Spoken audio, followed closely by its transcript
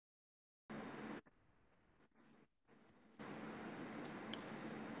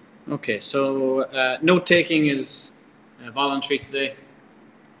Okay, so note taking is voluntary today.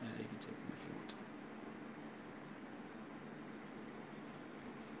 You can take them if you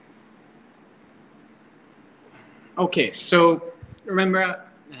want. Okay, so remember,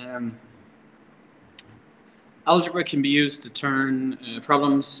 algebra can be used to turn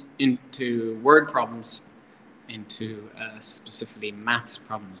problems into word problems into specifically maths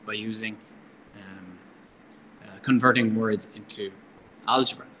problems by using converting words into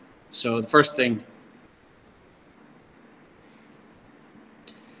algebra. So the first thing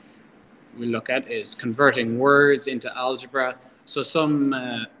we look at is converting words into algebra. So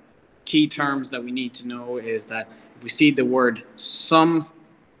some key terms that we need to know is that if we see the word sum,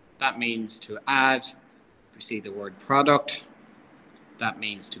 that means to add. If we see the word product, that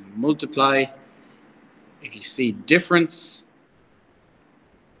means to multiply. If you see difference,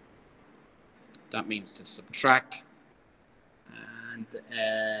 that means to subtract.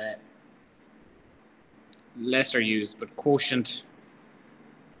 And lesser used, but quotient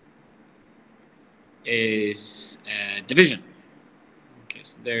is division. Okay,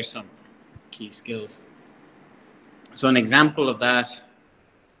 so there's some key skills. So an example of that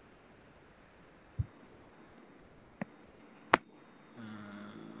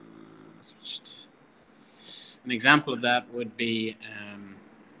would be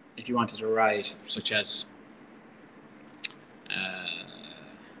if you wanted to write such as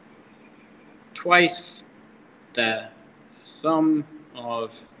twice the sum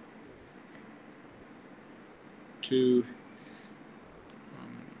of two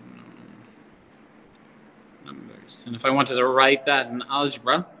numbers. And if I wanted to write that in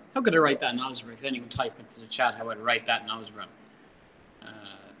algebra, how could I write that in algebra? If anyone type into the chat how I'd write that in algebra.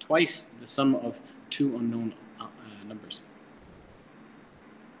 Twice the sum of two unknown numbers.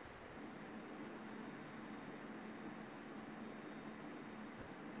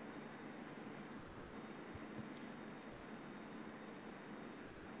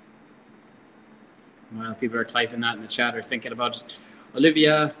 While people are typing that in the chat or thinking about it.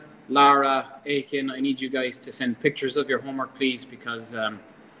 Olivia, Lara, Aiken, I need you guys to send pictures of your homework, please, because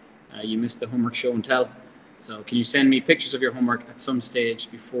you missed the homework show and tell. So can you send me pictures of your homework at some stage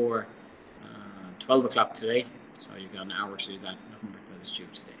before 12 o'clock today? So you've got an hour to do that, the homework that is due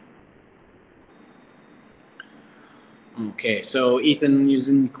today. Okay, so Ethan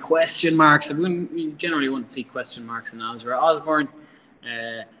using question marks. We generally wouldn't see question marks in algebra. Osborne,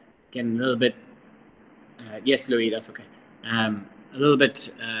 getting a little bit, yes, Louis, that's okay. A little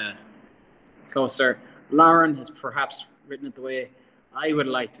bit closer. Lauren has perhaps written it the way I would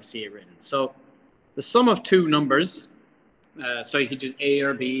like to see it written. So the sum of two numbers, so you could use A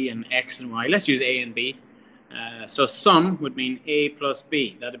or B and X and Y. Let's use A and B. So sum would mean A plus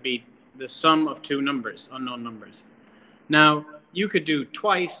B. That would be the sum of two numbers, unknown numbers. Now, you could do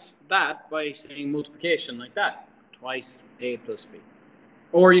twice that by saying multiplication like that. Twice A plus B.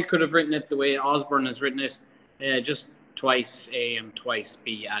 Or you could have written it the way Osborne has written it, just twice A and twice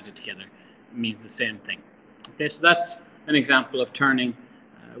B added together. It means the same thing. Okay, so that's an example of turning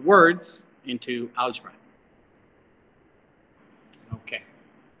words into algebra. Okay.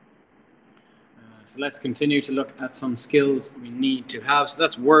 So let's continue to look at some skills we need to have. So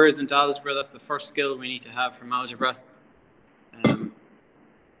that's words into algebra. That's the first skill we need to have from algebra.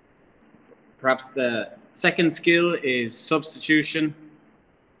 Perhaps the second skill is substitution.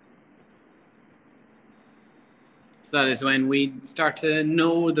 So that is when we start to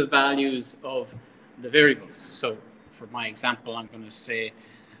know the values of the variables. So for my example, I'm going to say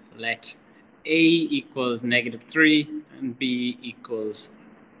let A equals -3 and B equals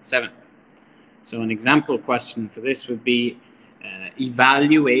 7. So an example question for this would be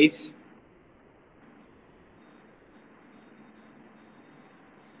evaluate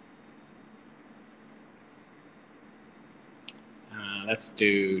let's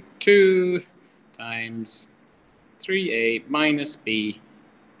do 2 times 3A minus B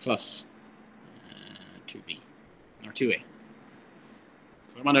plus 2B, or 2A.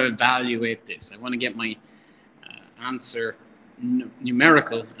 So I want to evaluate this. I want to get my answer,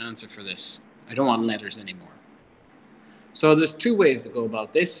 numerical answer for this. I don't want letters anymore. So there's two ways to go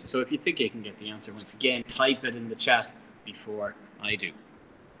about this. So if you think you can get the answer, once again, type it in the chat before I do.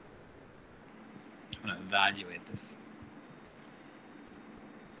 I'm going to evaluate this.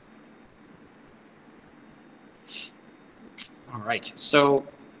 All right, so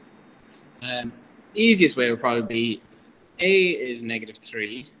easiest way would probably be A is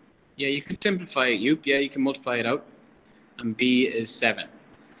 -3. Yeah, you can simplify it, yeah, you can multiply it out. And B is 7.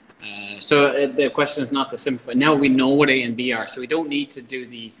 So the question is not to simplify. Now we know what A and B are, so we don't need to do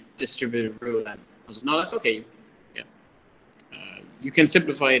the distributive rule. And no, that's okay. Yeah. you can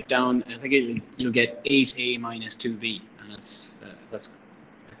simplify it down. I think you'll get 8a minus 2b, and that's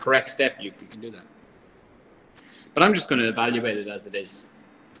a correct step. You can do that. But I'm just going to evaluate it as it is.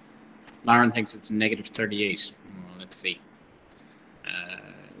 Lauren thinks it's negative 38. Well, let's see.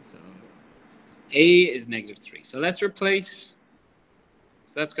 So a is negative 3. So let's replace.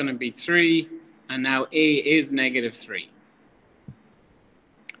 So that's going to be 3, and now a is negative 3.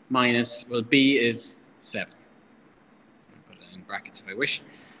 Minus, well, b is 7. I'll put it in brackets if I wish.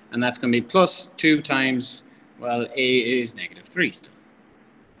 And that's going to be plus 2 times, well, a is negative 3 still.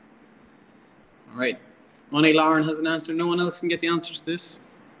 All right. Only Lauren has an answer. No one else can get the answer to this.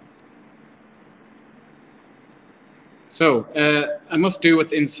 So I must do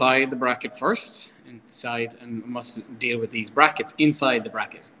what's inside the bracket first. And must deal with these brackets inside the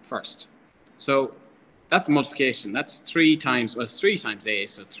bracket first. So that's multiplication. That's 3 times, well, it's 3 times a.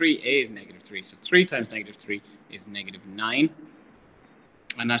 So 3a is negative 3. So 3 times negative 3 is negative 9.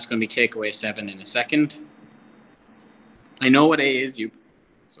 And that's going to be take away 7 in a second. I know what a is,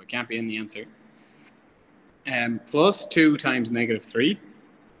 so it can't be in the answer. Plus 2 times negative 3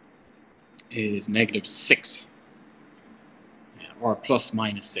 is negative 6. Or plus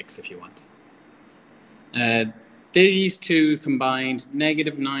minus 6 if you want. These two combined,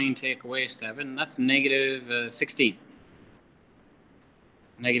 negative 9 take away 7, that's negative 16.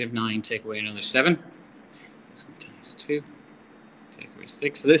 Negative 9 take away another 7. This one times 2, take away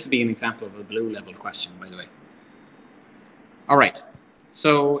 6. So this would be an example of a blue level question, by the way. All right.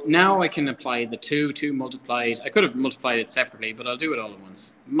 So now I can apply the 2 multiplied. I could have multiplied it separately, but I'll do it all at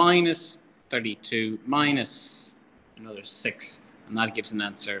once. Minus 32 minus another 6, and that gives an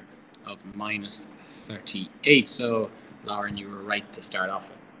answer of minus 38. So, Lauren, you were right to start off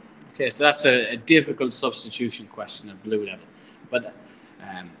with. Okay, so that's a difficult substitution question at blue level, but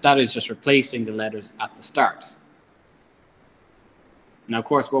that is just replacing the letters at the start. Now, of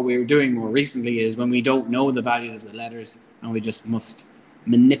course, what we were doing more recently is when we don't know the values of the letters, and we just must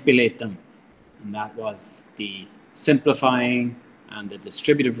manipulate them. And that was the simplifying and the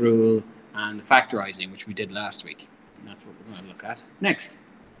distributive rule and the factorizing, which we did last week. And that's what we're going to look at next.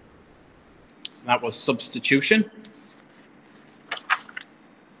 So that was substitution.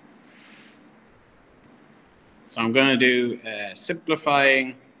 So I'm going to do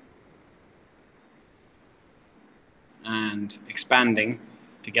simplifying and expanding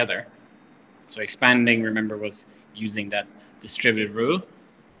together. So expanding, remember, was using that distributive rule.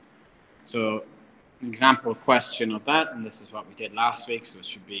 So an example question of that, and this is what we did last week, so it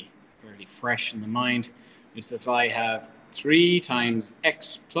should be fairly fresh in the mind, is if I have 3 times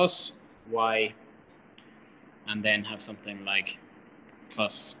x plus y, and then have something like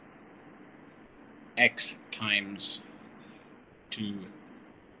plus x times 2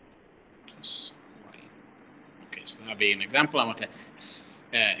 plus y. Okay, so that'll be an example. I want to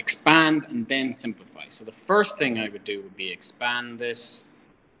expand and then simplify. So the first thing I would do would be expand this.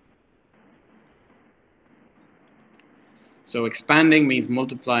 So expanding means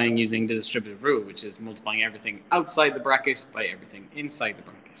multiplying using the distributive rule, which is multiplying everything outside the bracket by everything inside the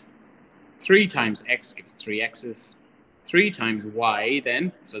bracket. 3 times x gives 3 x's. 3 times y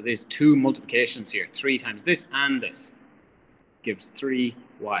then, so there's 2 multiplications here. 3 times this and this gives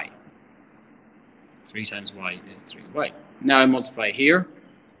 3y. 3 times y is 3y. Now I multiply here.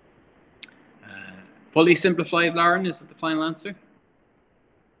 Fully simplified, Lauren, is that the final answer?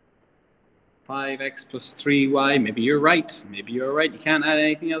 5x plus 3y. Maybe you're right. Maybe you're right. You can't add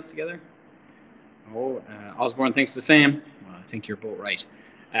anything else together. Oh, Osborne thinks the same. Well, I think you're both right.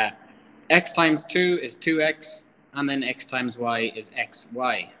 X times 2 is 2x, and then x times y is xy.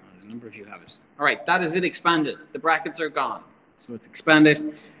 Well, a number of you have it. All right, that is it expanded. The brackets are gone. So it's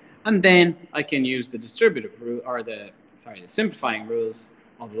expanded. And then I can use the distributive rule, or the simplifying rules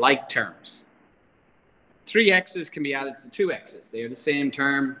of like terms. 3 x's can be added to 2 x's. They are the same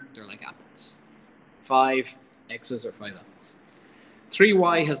term. They're like apples. 5 x's are 5 apples.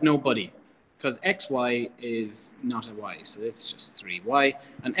 3y has no buddy, because xy is not a y, so it's just 3y.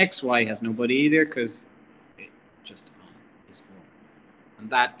 And xy has no buddy either, because it just is 1. And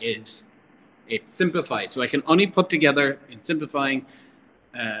that is it simplified. So I can only put together, in simplifying,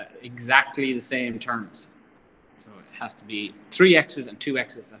 exactly the same terms. So it has to be 3 x's and 2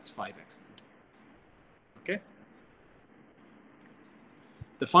 x's, that's 5 x's. Okay?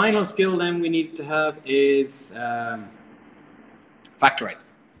 The final skill then we need to have is factorizing,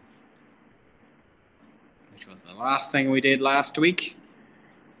 which was the last thing we did last week.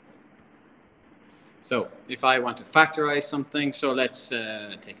 So if I want to factorize something, so let's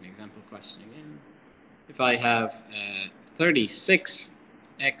take an example question again. If I have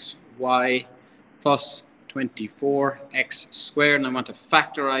 36xy plus 24x squared, and I want to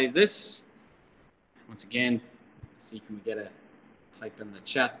factorize this. Once again, see, can we get a type in the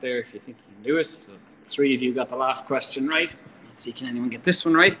chat there if you think you can do it. So 3 of you got the last question right. Let's see, can anyone get this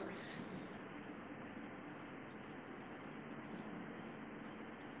one right?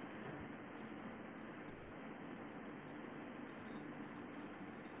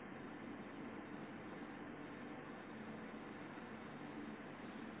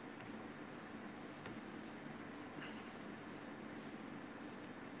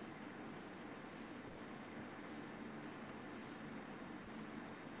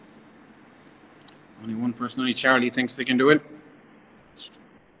 Only one person, only Charlie, thinks they can do it.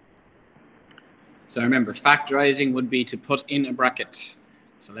 So remember, factorizing would be to put in a bracket.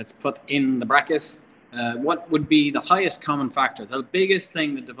 So let's put in the bracket. What would be the highest common factor? The biggest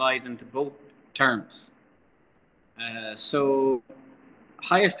thing that divides into both terms. So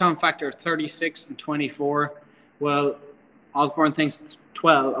highest common factor, 36 and 24. Well, Osborne thinks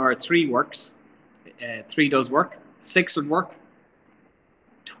 12 or 3 works. 3 does work. 6 would work.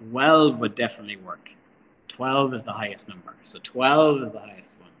 12 would definitely work. 12 is the highest number. So 12 is the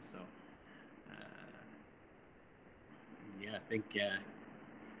highest one. So yeah, I think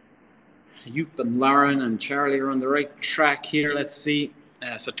Yoop and Lauren and Charlie are on the right track here. Let's see.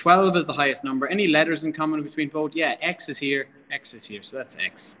 So 12 is the highest number. Any letters in common between both? Yeah, X is here, X is here. So that's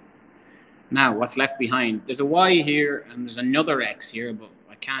X. Now, what's left behind? There's a Y here and there's another X here, but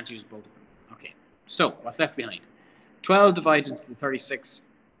I can't use both of them. Okay, so what's left behind? 12 divides into the 36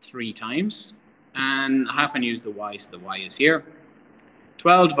 3 times. And I haven't used the Y, so the Y is here.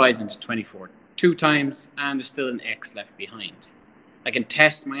 12 divides into 24 2 times, and there's still an X left behind. I can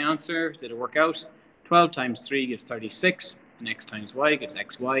test my answer. Did it work out? 12 times 3 gives 36, and X times Y gives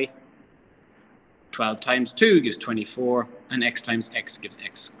XY. 12 times 2 gives 24, and X times X gives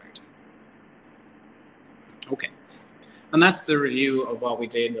X squared. Okay, and that's the review of what we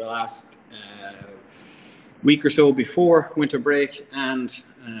did the last week or so before winter break and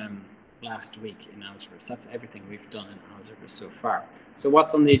last week in algebra. So that's everything we've done in algebra so far. So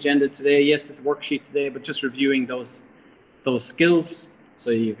what's on the agenda today? Yes, it's a worksheet today, but just reviewing those skills.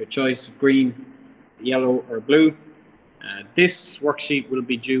 So you have a choice of green, yellow, or blue. This worksheet will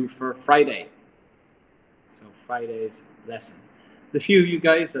be due for Friday. So Friday's lesson. The few of you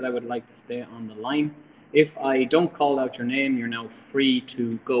guys that I would like to stay on the line, if I don't call out your name, you're now free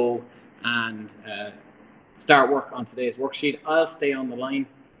to go and start work on today's worksheet. I'll stay on the line.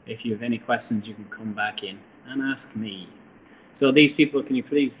 If you have any questions, you can come back in and ask me. So these people, can you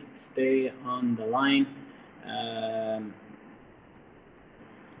please stay on the line?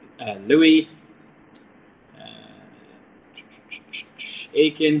 Louis,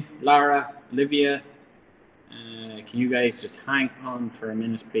 Aiken, Lara, Olivia, can you guys just hang on for a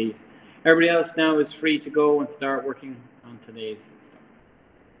minute, please? Everybody else now is free to go and start working on today's stuff.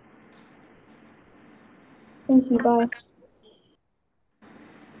 Thank you, bye.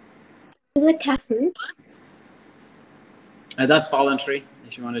 The cafe. That's voluntary.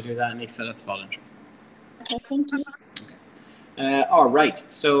 If you want to do that, Lisa, that's voluntary. Okay, thank you. Okay. All right.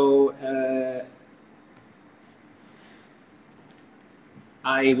 So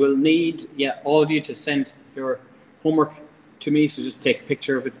I will need, all of you to send your homework to me. So just take a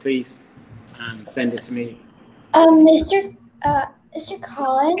picture of it, please, and send it to me. Mr.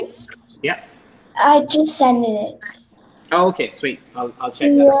 Collins. Yeah. I just sent it. Oh, okay, sweet. I'll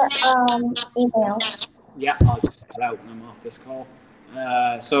check to that your out. Email. Yeah, I'll check that out when I'm off this call.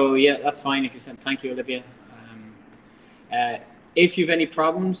 So yeah, that's fine if you send. Thank you, Olivia. If you have any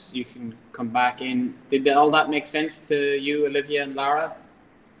problems, you can come back in. Did all that make sense to you, Olivia and Lara?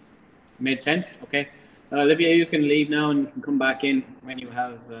 Made sense? Okay. Olivia, you can leave now and you can come back in when you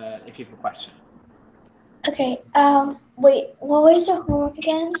have, if you have a question. Okay. Wait, what was the homework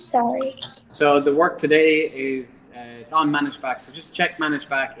again? Sorry. So the work today is, it's on ManageBack. So just check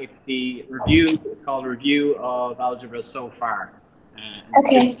ManageBack. It's the review. It's called Review of Algebra So Far.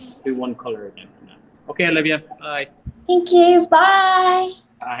 Okay. Do one color again for now. Okay, Olivia. Bye. Thank you. Bye.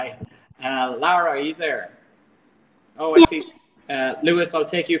 Hi. Lara, are you there? Oh, I see. Lewis, I'll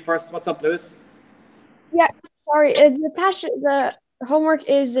take you first. What's up, Lewis? Yeah, sorry. The homework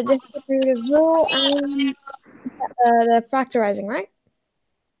is the distributive rule and the factorizing, right?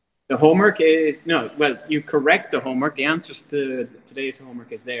 The homework is, no, well, you correct the homework. The answers to today's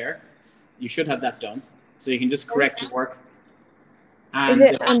homework is there. You should have that done. So you can just correct your work. And, is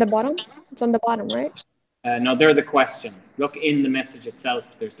it on the bottom? It's on the bottom, right? No, they're the questions. Look in the message itself.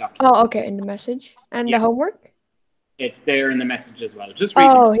 There's documents. Oh, okay, in the message. And the homework? It's there in the message as well. Just read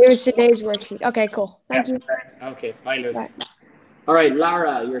it. Here's today's worksheet. Okay, cool. Thank you. Okay, bye, Lewis. Bye. All right,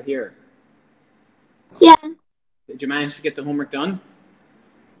 Lara, you're here. Yeah. Did you manage to get the homework done?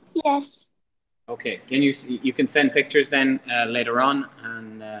 Yes. Okay. Can you can send pictures then later on,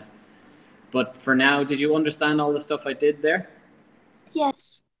 and but for now, did you understand all the stuff I did there?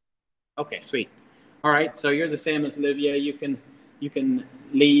 Yes. Okay, sweet. All right, so you're the same as Olivia. You can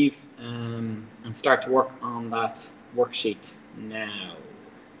leave and start to work on that worksheet now.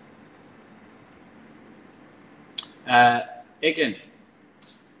 Aiken.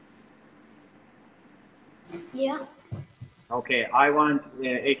 Yeah. Okay, I want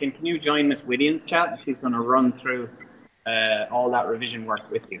Aiken. Can you join Miss Whittian's chat? She's going to run through all that revision work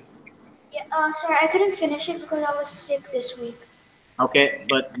with you. Yeah. Sorry, I couldn't finish it because I was sick this week. Okay,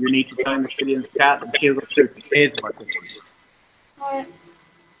 but you need to join Miss Whittian's chat, and she'll go through today's work with you. All right.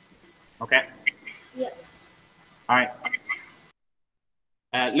 Okay. Yeah. All right.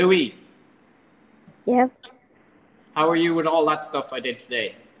 Louis, Yeah. how are you with all that stuff I did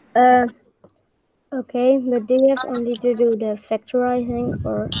today? Okay, but do you have only to do the factorizing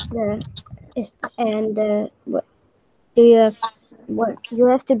or what do you have? What you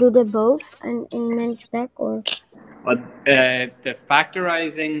have to do the both and in manage back or? But the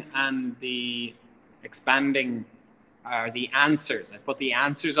factorizing and the expanding are the answers. I put the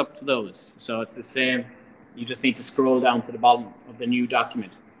answers up to those. So it's the same. You just need to scroll down to the bottom of the new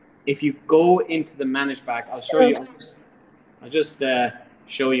document. If you go into the manage back, I'll show you. I'll just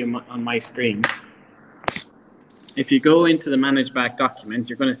show you on my screen. If you go into the manage back document,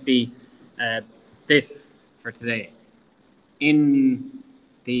 you're going to see this for today. In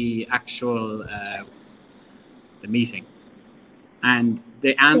the actual the meeting. And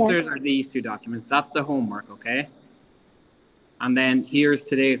the answers are these two documents. That's the homework, okay? And then here's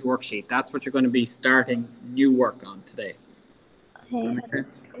today's worksheet. That's what you're going to be starting new work on today. Okay.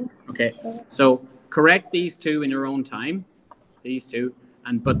 Okay. So correct these two in your own time. These two.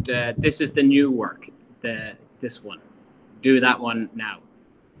 But this is the new work. This one. Do that one now.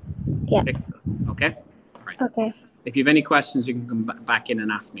 Yeah. Okay? Right. Okay. If you have any questions, you can come back in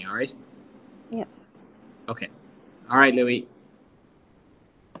and ask me, all right? Yeah. Okay. All right, Louis.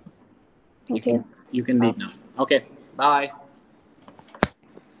 Thank you. You can leave now. Okay. Bye.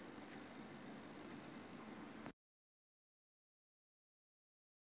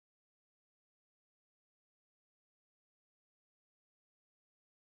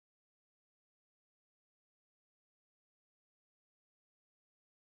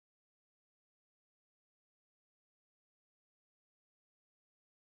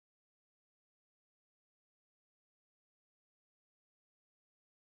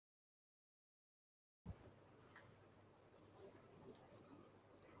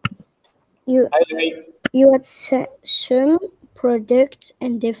 You had sum, product,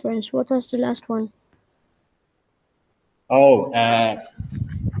 and difference. What was the last one? Oh,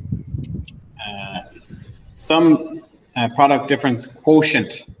 some product difference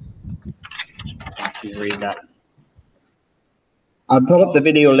quotient. You read that. I'll put up the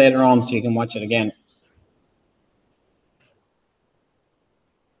video later on so you can watch it again.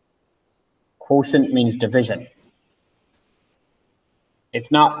 Quotient means division. It's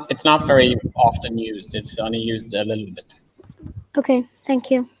not very often used. It's only used a little bit. Okay,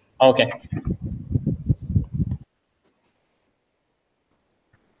 thank you. Okay.